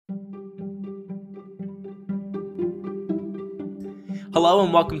Hello,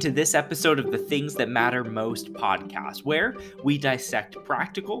 and welcome to this episode of the Things That Matter Most podcast, where we dissect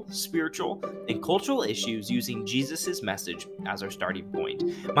practical, spiritual, and cultural issues using Jesus' message as our starting point.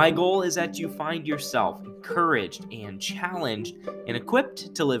 My goal is that you find yourself encouraged and challenged and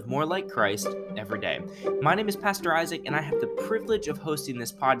equipped to live more like Christ every day. My name is Pastor Isaac, and I have the privilege of hosting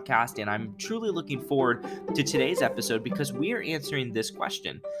this podcast, and I'm truly looking forward to today's episode because we are answering this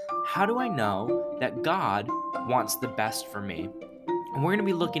question: how do I know that God wants the best for me? And we're going to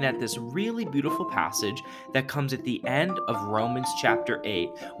be looking at this really beautiful passage that comes at the end of Romans chapter 8,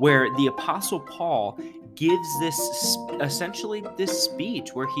 where the Apostle Paul gives essentially this speech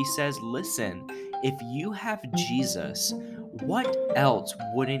where he says, listen, if you have Jesus, what else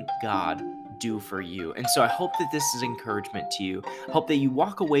wouldn't God do for you? And so I hope that this is encouragement to you. Hope that you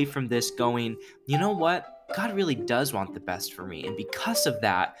walk away from this going, you know what? God really does want the best for me. And because of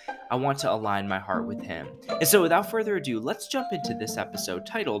that, I want to align my heart with Him. And so without further ado, let's jump into this episode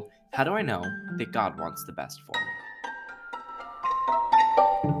titled, How Do I Know That God Wants the Best for Me?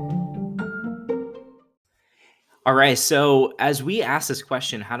 All right, so as we ask this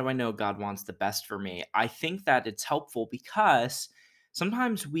question, how do I know God wants the best for me? I think that it's helpful because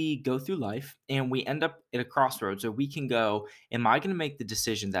sometimes we go through life and we end up at a crossroads where we can go, am I going to make the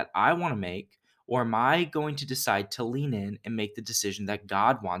decision that I want to make? Or am I going to decide to lean in and make the decision that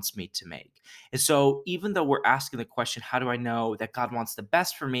God wants me to make? And so, even though we're asking the question, how do I know that God wants the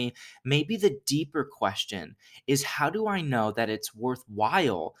best for me? Maybe the deeper question is, how do I know that it's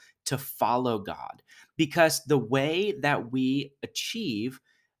worthwhile to follow God? Because the way that we achieve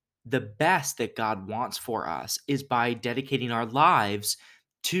the best that God wants for us is by dedicating our lives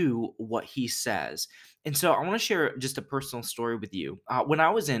to what He says. And so I want to share just a personal story with you. When I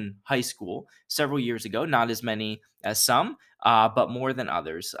was in high school several years ago, not as many as some, but more than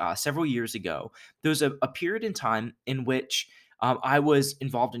others, several years ago, there was a period in time in which I was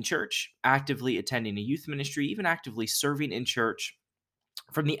involved in church, actively attending a youth ministry, even actively serving in church.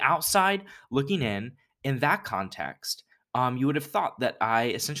 From the outside looking in that context, you would have thought that I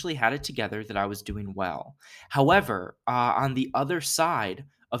essentially had it together, that I was doing well. However, on the other side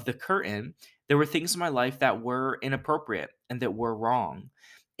of the curtain, there were things in my life that were inappropriate and that were wrong.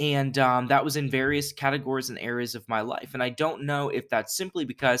 And that was in various categories and areas of my life. And I don't know if that's simply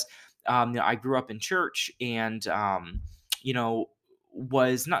because I grew up in church and, you know,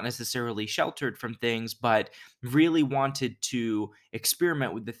 was not necessarily sheltered from things, but really wanted to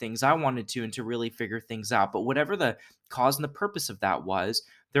experiment with the things I wanted to and to really figure things out. But whatever the cause and the purpose of that was,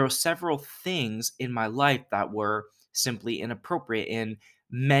 there were several things in my life that were simply inappropriate in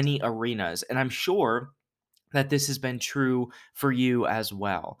many arenas. And I'm sure that this has been true for you as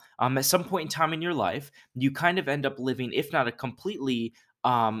well. At some point in time in your life, you kind of end up living, if not a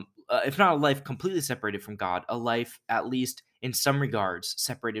life completely separated from God, a life at least in some regards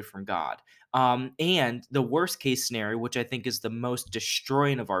separated from God. And the worst case scenario, which I think is the most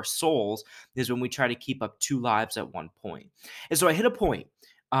destroying of our souls, is when we try to keep up two lives at one point. And so I hit a point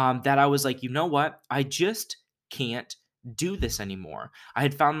that I was like, you know what? I just can't do this anymore. I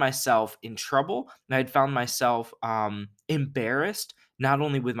had found myself in trouble, and I had found myself embarrassed, not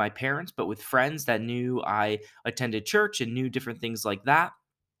only with my parents, but with friends that knew I attended church and knew different things like that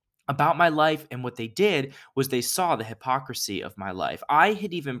about my life. And what they did was they saw the hypocrisy of my life. I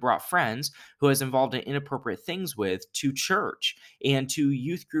had even brought friends who I was involved in inappropriate things with to church and to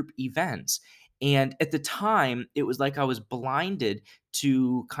youth group events. And at the time, it was like I was blinded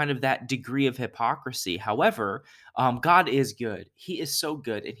to kind of that degree of hypocrisy. However, God is good. He is so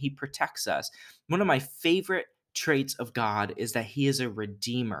good and He protects us. One of my favorite traits of God is that He is a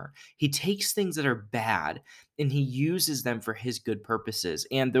redeemer. He takes things that are bad and He uses them for His good purposes.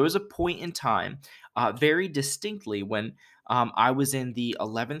 And there was a point in time, very distinctly, when I was in the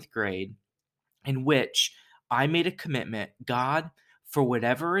 11th grade, in which I made a commitment: God, for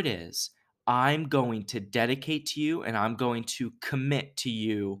whatever it is, I'm going to dedicate to you and I'm going to commit to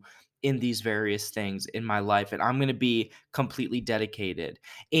you in these various things in my life. And I'm going to be completely dedicated.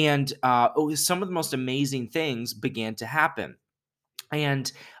 And some of the most amazing things began to happen. And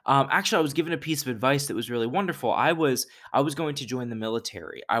actually, I was given a piece of advice that was really wonderful. I was going to join the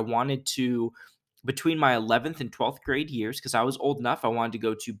military. I wanted to, between my 11th and 12th grade years, because I was old enough, I wanted to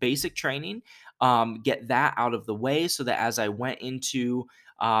go to basic training, get that out of the way, so that as I went into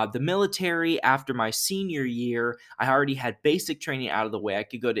the military after my senior year, I already had basic training out of the way. I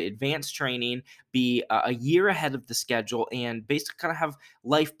could go to advanced training, be a year ahead of the schedule, and basically kind of have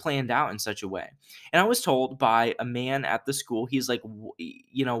life planned out in such a way. And I was told by a man at the school, he's like,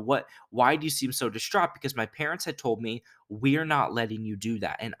 you know what? Why do you seem so distraught? Because my parents had told me, we're not letting you do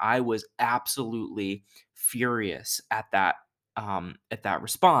that. And I was absolutely furious at that at that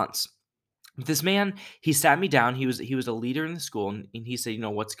response. But this man, he sat me down. He was a leader in the school, and he said,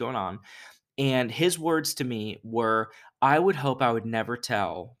 "What's going on?" And his words to me were, "I would hope I would never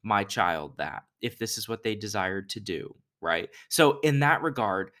tell my child that if this is what they desired to do." Right. So in that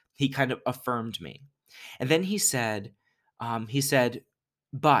regard, he kind of affirmed me. And then he said,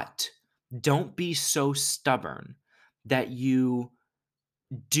 "But don't be so stubborn that you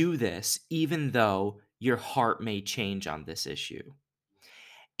do this, even though your heart may change on this issue."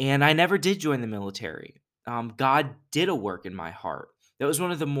 And I never did join the military. God did a work in my heart. That was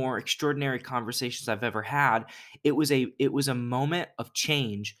one of the more extraordinary conversations I've ever had. It was a moment of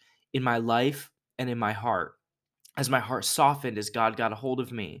change in my life and in my heart. As my heart softened, as God got a hold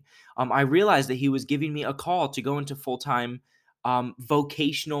of me, I realized that He was giving me a call to go into full time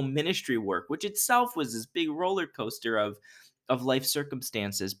vocational ministry work, which itself was this big roller coaster of life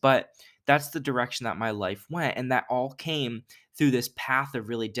circumstances. But that's the direction that my life went, and that all came through this path of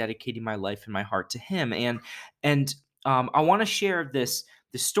really dedicating my life and my heart to Him. And I want to share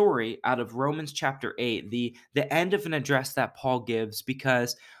the story out of Romans chapter 8, the end of an address that Paul gives,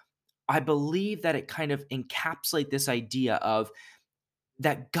 because I believe that it kind of encapsulate this idea of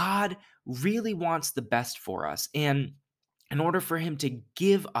that God really wants the best for us. And in order for him to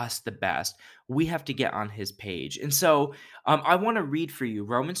give us the best, we have to get on his page. And so I want to read for you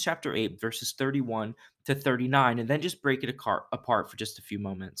Romans chapter 8, verses 31 to 39, and then just break it apart for just a few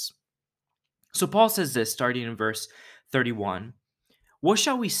moments. So Paul says this, starting in verse 31. What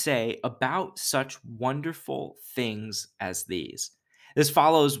shall we say about such wonderful things as these? This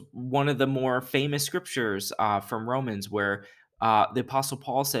follows one of the more famous scriptures from Romans, where the Apostle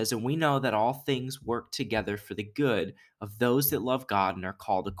Paul says, "And we know that all things work together for the good of those that love God and are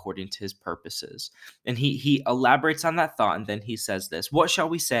called according to his purposes." And he elaborates on that thought, and then he says this: "What shall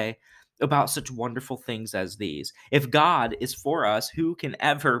we say about such wonderful things as these? If God is for us, who can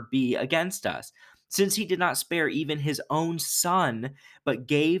ever be against us? Since he did not spare even his own son, but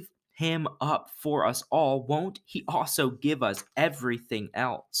gave him up for us all, won't he also give us everything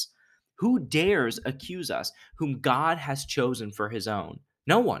else? Who dares accuse us, whom God has chosen for his own?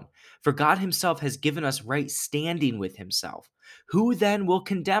 No one. For God himself has given us right standing with himself. Who then will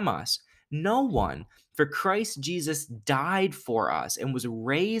condemn us? No one. For Christ Jesus died for us and was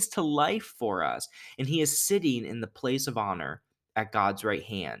raised to life for us, and he is sitting in the place of honor at God's right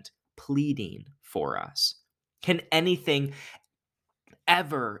hand, pleading for us. Can anything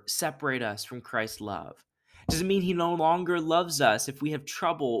ever separate us from Christ's love? Does it mean he no longer loves us if we have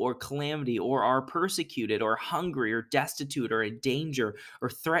trouble or calamity, or are persecuted or hungry or destitute or in danger or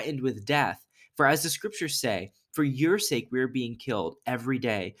threatened with death? For as the scriptures say, for your sake we are being killed every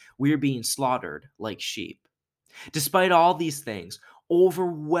day. We are being slaughtered like sheep. Despite all these things,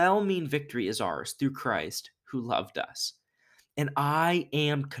 overwhelming victory is ours through Christ who loved us. And I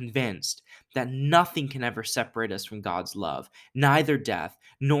am convinced that nothing can ever separate us from God's love. Neither death,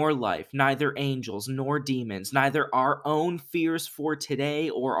 nor life, neither angels, nor demons, neither our own fears for today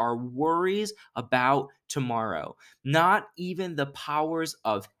or our worries about tomorrow. Not even the powers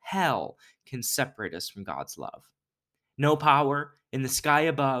of hell can separate us from God's love. No power in the sky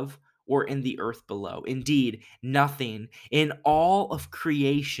above or in the earth below. Indeed, nothing in all of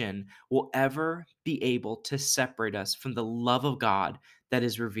creation will ever be able to separate us from the love of God that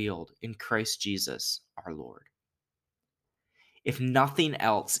is revealed in Christ Jesus our Lord. If nothing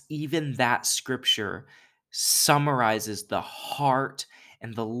else, even that scripture summarizes the heart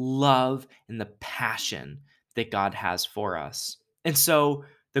and the love and the passion that God has for us. And so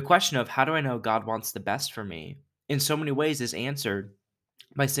the question of how do I know God wants the best for me in so many ways is answered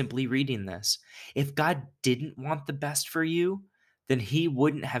by simply reading this. If God didn't want the best for you, then he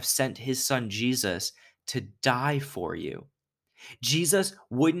wouldn't have sent his son Jesus to die for you. Jesus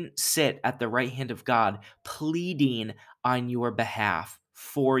wouldn't sit at the right hand of God pleading on your behalf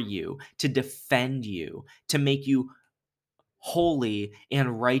for you, to defend you, to make you holy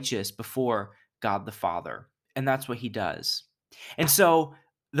and righteous before God the Father. And that's what he does. And so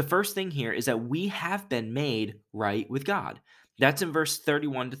the first thing here is that we have been made right with God. That's in verse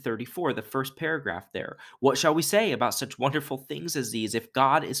 31 to 34, the first paragraph there. What shall we say about such wonderful things as these? If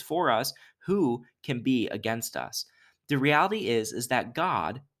God is for us, who can be against us? The reality is that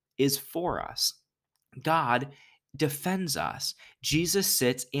God is for us. God defends us. Jesus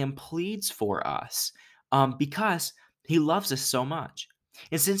sits and pleads for us because he loves us so much.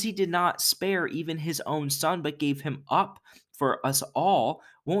 And since he did not spare even his own son, but gave him up for us all,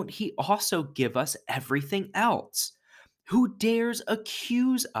 won't he also give us everything else? Who dares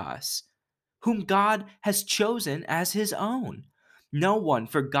accuse us, whom God has chosen as his own? No one,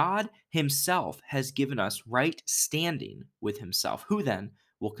 for God himself has given us right standing with himself. Who then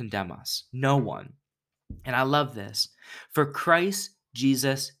will condemn us? No one. And I love this. For Christ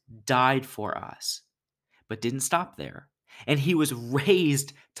Jesus died for us, but didn't stop there. And he was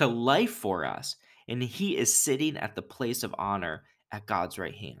raised to life for us. And he is sitting at the place of honor at God's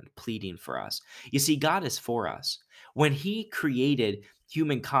right hand, pleading for us. You see, God is for us. When he created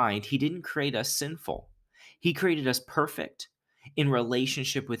humankind, he didn't create us sinful, he created us perfect in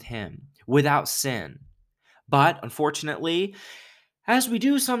relationship with him without sin. But unfortunately, as we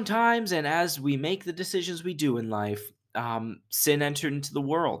do sometimes, and as we make the decisions we do in life, sin entered into the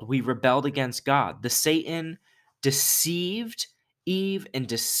world. We rebelled against God. The Satan deceived Eve and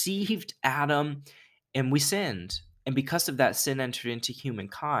deceived Adam, and we sinned. And because of that, sin entered into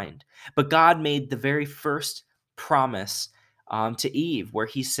humankind. But God made the very first promise to Eve, where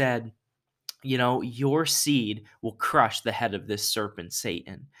he said, your seed will crush the head of this serpent,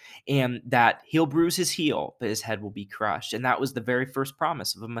 Satan, and that he'll bruise his heel, but his head will be crushed. And that was the very first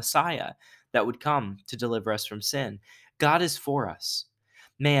promise of a Messiah that would come to deliver us from sin. God is for us.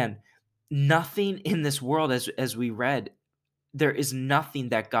 Man, nothing in this world, as we read, there is nothing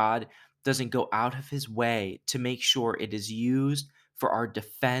that God doesn't go out of his way to make sure it is used for our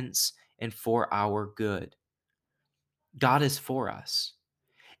defense and for our good. God is for us.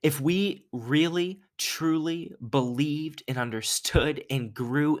 If we really, truly believed and understood and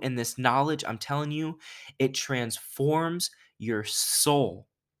grew in this knowledge, I'm telling you, it transforms your soul.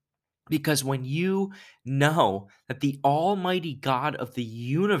 Because when you know that the Almighty God of the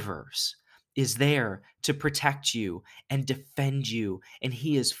universe is there to protect you and defend you, and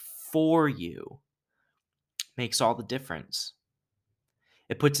He is for you, makes all the difference.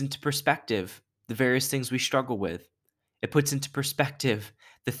 It puts into perspective the various things we struggle with. It puts into perspective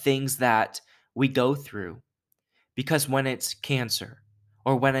the things that we go through. Because when it's cancer,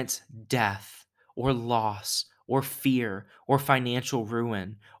 or when it's death, or loss, or fear, or financial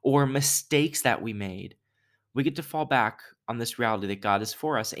ruin, or mistakes that we made, we get to fall back on this reality that God is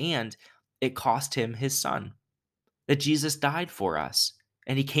for us, and it cost him his son, that Jesus died for us,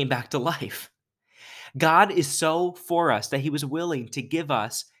 and he came back to life. God is so for us that he was willing to give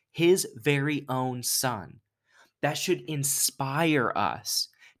us his very own son. That should inspire us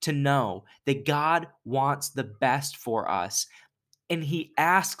to know that God wants the best for us. And he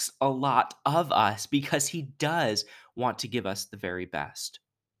asks a lot of us because he does want to give us the very best.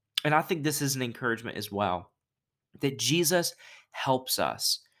 And I think this is an encouragement as well, that Jesus helps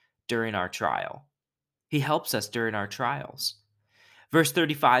us during our trial. He helps us during our trials. Verse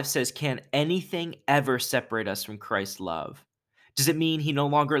 35 says, "Can anything ever separate us from Christ's love?" Does it mean he no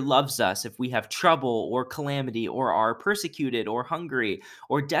longer loves us if we have trouble or calamity or are persecuted or hungry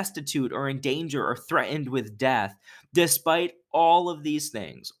or destitute or in danger or threatened with death? Despite all of these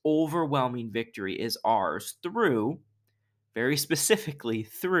things, overwhelming victory is ours through, very specifically,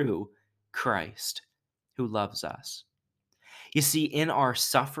 through Christ who loves us. You see, in our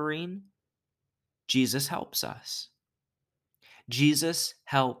suffering, Jesus helps us. Jesus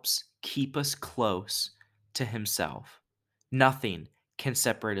helps keep us close to himself. Nothing can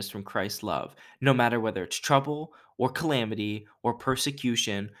separate us from Christ's love, no matter whether it's trouble or calamity or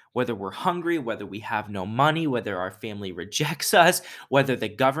persecution, whether we're hungry, whether we have no money, whether our family rejects us, whether the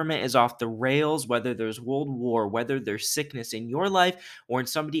government is off the rails, whether there's world war, whether there's sickness in your life or in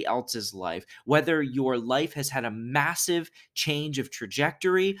somebody else's life, whether your life has had a massive change of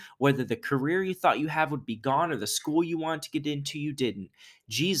trajectory, whether the career you thought you had would be gone or the school you wanted to get into you didn't.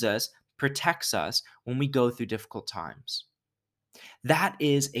 Jesus protects us when we go through difficult times. That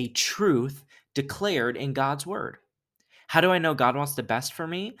is a truth declared in God's word. How do I know God wants the best for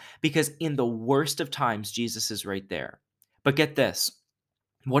me? Because in the worst of times, Jesus is right there. But get this,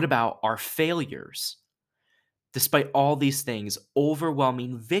 what about our failures? Despite all these things,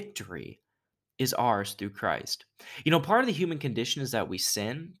 overwhelming victory is ours through Christ. Part of the human condition is that we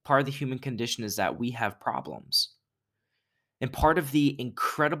sin. Part of the human condition is that we have problems. And part of the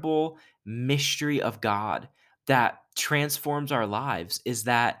incredible mystery of God that transforms our lives is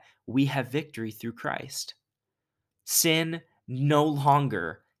that we have victory through Christ. Sin no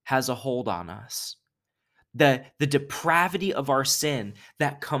longer has a hold on us. The depravity of our sin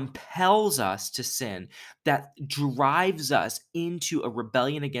that compels us to sin, that drives us into a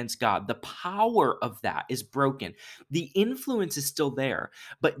rebellion against God, the power of that is broken. The influence is still there,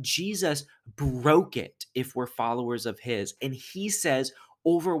 but Jesus broke it if we're followers of his. And he says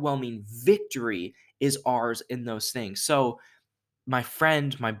overwhelming victory is ours in those things. So, my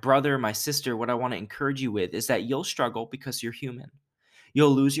friend, my brother, my sister, what I want to encourage you with is that you'll struggle because you're human.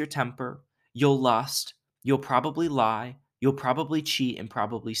 You'll lose your temper. You'll lust. You'll probably lie. You'll probably cheat and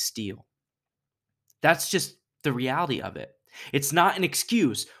probably steal. That's just the reality of it. It's not an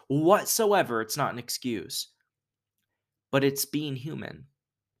excuse whatsoever. It's not an excuse, but it's being human.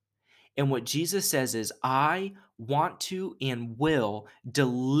 And what Jesus says is, I want to and will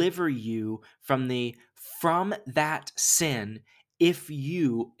deliver you from that sin if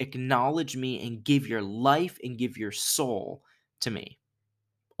you acknowledge me and give your life and give your soul to me.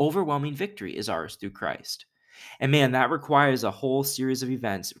 Overwhelming victory is ours through Christ. And man, that requires a whole series of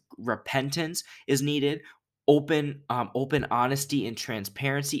events. Repentance is needed. Open honesty and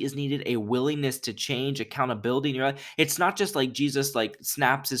transparency is needed. A willingness to change, accountability in your life. It's not just like Jesus like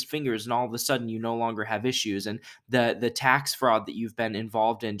snaps his fingers and all of a sudden you no longer have issues, and the tax fraud that you've been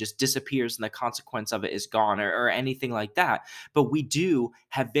involved in just disappears and the consequence of it is gone, or anything like that. But we do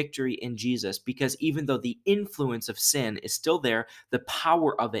have victory in Jesus, because even though the influence of sin is still there, the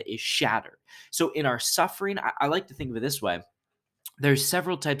power of it is shattered. So in our suffering, I like to think of it this way. There's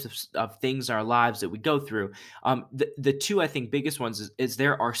several types of things in our lives that we go through. The two, I think, biggest ones is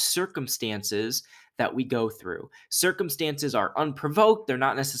there are circumstances that we go through. Circumstances are unprovoked. They're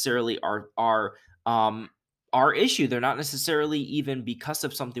not necessarily um, our issue. They're not necessarily even because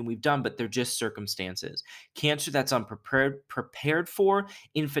of something we've done, but they're just circumstances. Cancer that's prepared for,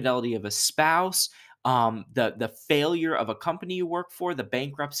 infidelity of a spouse, the failure of a company you work for, the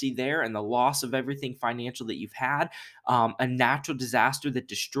bankruptcy there, and the loss of everything financial that you've had, a natural disaster that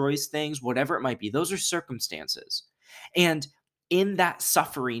destroys things, whatever it might be. Those are circumstances. And in that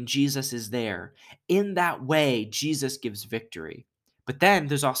suffering, Jesus is there. In that way, Jesus gives victory. But then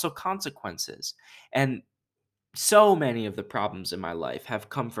there's also consequences. And so many of the problems in my life have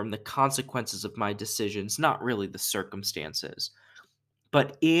come from the consequences of my decisions, not really the circumstances.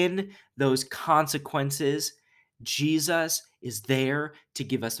 But in those consequences, Jesus is there to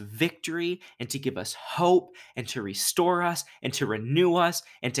give us victory and to give us hope and to restore us and to renew us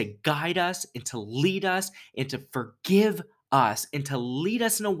and to guide us and to lead us and to forgive us and to lead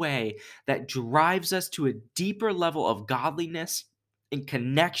us in a way that drives us to a deeper level of godliness in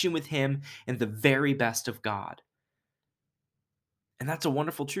connection with Him and the very best of God. And that's a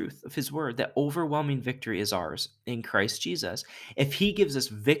wonderful truth of his word, that overwhelming victory is ours in Christ Jesus. If he gives us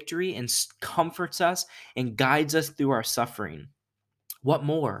victory and comforts us and guides us through our suffering, what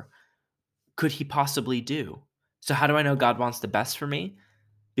more could he possibly do? So, how do I know God wants the best for me?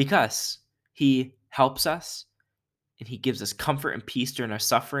 Because he helps us and he gives us comfort and peace during our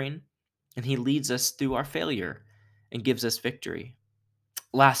suffering, and he leads us through our failure and gives us victory.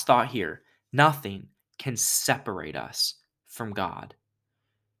 Last thought here: nothing can separate us from God.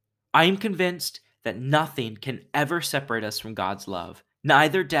 I am convinced that nothing can ever separate us from God's love,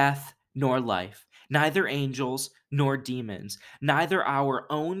 neither death nor life, neither angels nor demons, neither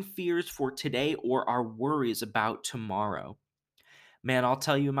our own fears for today or our worries about tomorrow. Man, I'll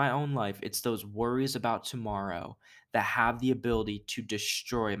tell you in my own life, it's those worries about tomorrow that have the ability to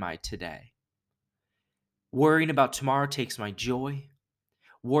destroy my today. Worrying about tomorrow takes my joy.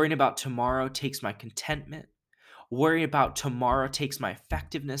 Worrying about tomorrow takes my contentment. Worrying about tomorrow takes my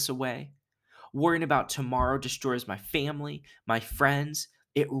effectiveness away. Worrying about tomorrow destroys my family, my friends.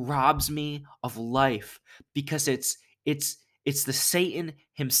 It robs me of life, because it's the Satan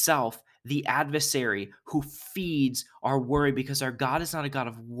himself, the adversary, who feeds our worry, because our God is not a God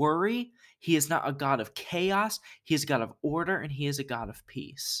of worry. He is not a God of chaos. He is a God of order, and he is a God of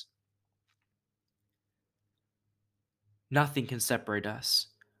peace. Nothing can separate us.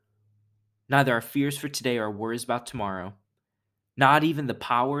 Neither our fears for today or our worries about tomorrow. Not even the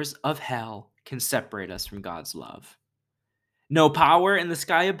powers of hell can separate us from God's love. No power in the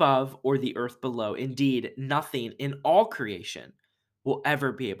sky above or the earth below. Indeed, nothing in all creation will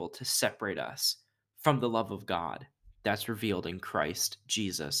ever be able to separate us from the love of God that's revealed in Christ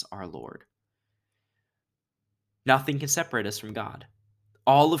Jesus our Lord. Nothing can separate us from God.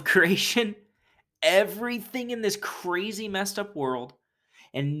 All of creation, everything in this crazy, messed up world,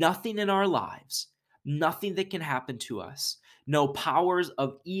 and nothing in our lives, nothing that can happen to us, no powers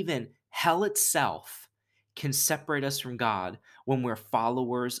of even hell itself can separate us from God when we're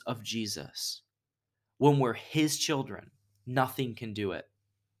followers of Jesus. When we're his children, nothing can do it.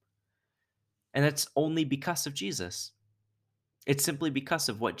 And that's only because of Jesus. It's simply because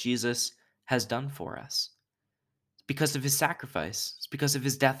of what Jesus has done for us. It's because of his sacrifice. It's because of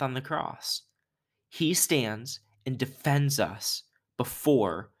his death on the cross. He stands and defends us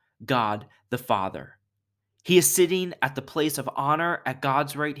before God the Father. He is sitting at the place of honor at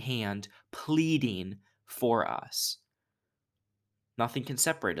God's right hand, pleading for us. Nothing can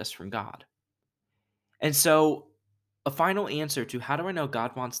separate us from God. And so, a final answer to how do I know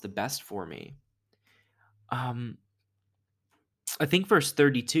God wants the best for me? Um, I think verse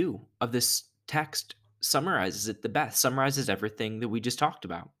 32 of this text summarizes it the best, summarizes everything that we just talked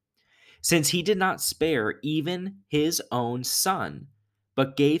about. Since he did not spare even his own son,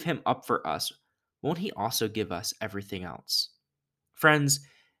 but gave him up for us, won't he also give us everything else? Friends,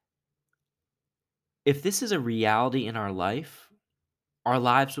 if this is a reality in our life, our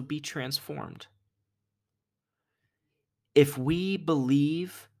lives will be transformed. If we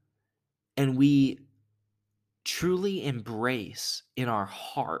believe and we truly embrace in our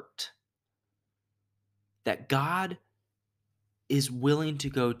heart that God is willing to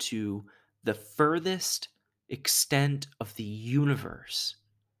go to the furthest extent of the universe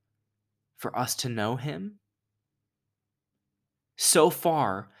for us to know him, so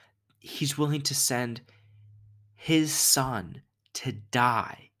far, he's willing to send his son to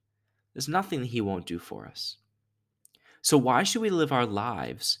die. There's nothing that he won't do for us. So why should we live our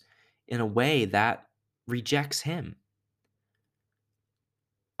lives in a way that rejects him?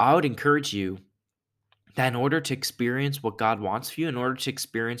 I would encourage you that in order to experience what God wants for you, in order to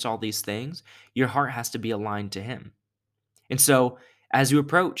experience all these things, your heart has to be aligned to him. And so as you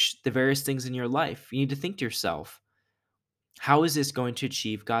approach the various things in your life, you need to think to yourself, how is this going to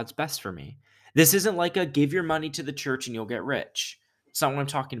achieve God's best for me? This isn't like a give your money to the church and you'll get rich. It's not what I'm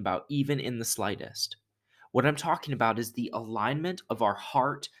talking about, even in the slightest. What I'm talking about is the alignment of our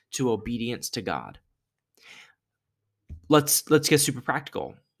heart to obedience to God. Let's get super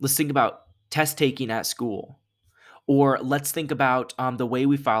practical. Let's think about test taking at school, or let's think about the way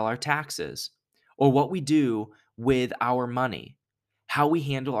we file our taxes, or what we do with our money, how we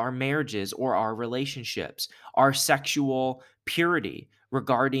handle our marriages or our relationships, our sexual purity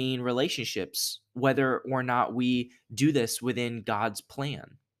regarding relationships, whether or not we do this within God's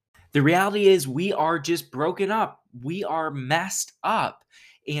plan. The reality is, we are just broken up. We are messed up.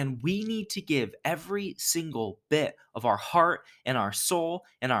 And we need to give every single bit of our heart and our soul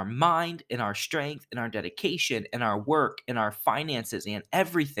and our mind and our strength and our dedication and our work and our finances and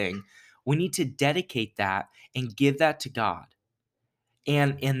everything. We need to dedicate that and give that to God.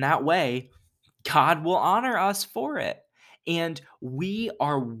 And in that way, God will honor us for it. And we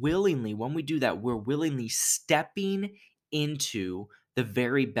are willingly, when we do that, we're willingly stepping into the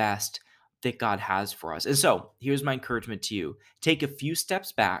very best that God has for us. And so here's my encouragement to you. Take a few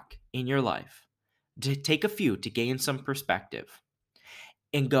steps back in your life, to take a few to gain some perspective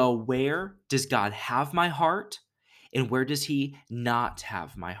and go, where does God have my heart? And where does he not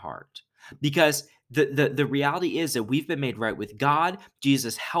have my heart? Because the reality is that we've been made right with God.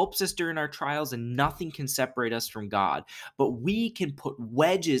 Jesus helps us during our trials, and nothing can separate us from God. But we can put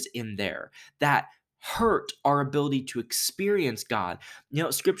wedges in there that hurt our ability to experience God. You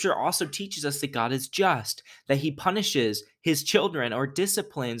know, scripture also teaches us that God is just, that he punishes his children or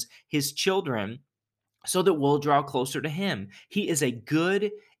disciplines his children so that we'll draw closer to him. He is a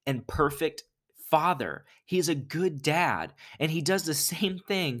good and perfect father. He's a good dad, and he does the same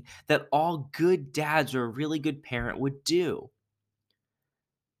thing that all good dads or a really good parent would do.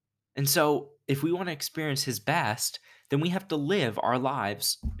 And so, if we want to experience his best, then we have to live our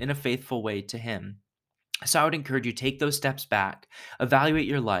lives in a faithful way to him. So I would encourage you, take those steps back, evaluate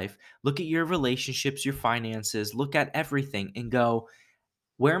your life, look at your relationships, your finances, look at everything and go,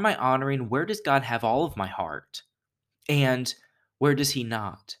 where am I honoring? Where does God have all of my heart? And where does he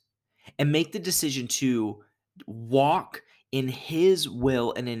not? And make the decision to walk in his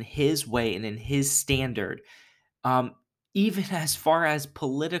will and in his way and in his standard, um, even as far as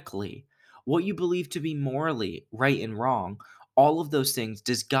politically, what you believe to be morally right and wrong, all of those things.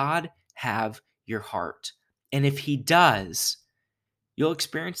 Does God have your heart? And if he does, you'll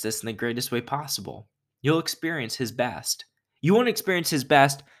experience this in the greatest way possible. You'll experience his best. You won't experience his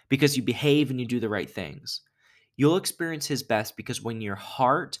best because you behave and you do the right things. You'll experience his best because when your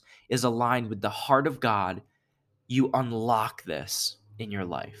heart is aligned with the heart of God, you unlock this in your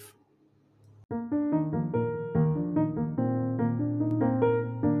life.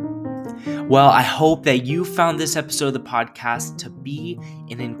 Well, I hope that you found this episode of the podcast to be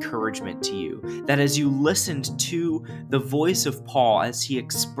an encouragement to you. That as you listened to the voice of Paul as he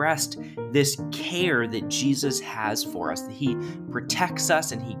expressed this care that Jesus has for us, that he protects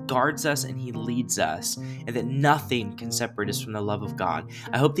us and he guards us and he leads us, and that nothing can separate us from the love of God.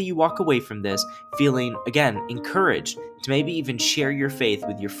 I hope that you walk away from this feeling, again, encouraged to maybe even share your faith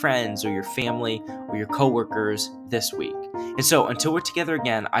with your friends or your family or your coworkers this week. And so until we're together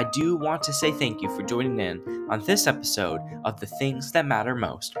again, I do want to say thank you for joining in on this episode of the Things That Matter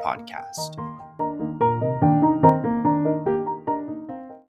Most podcast.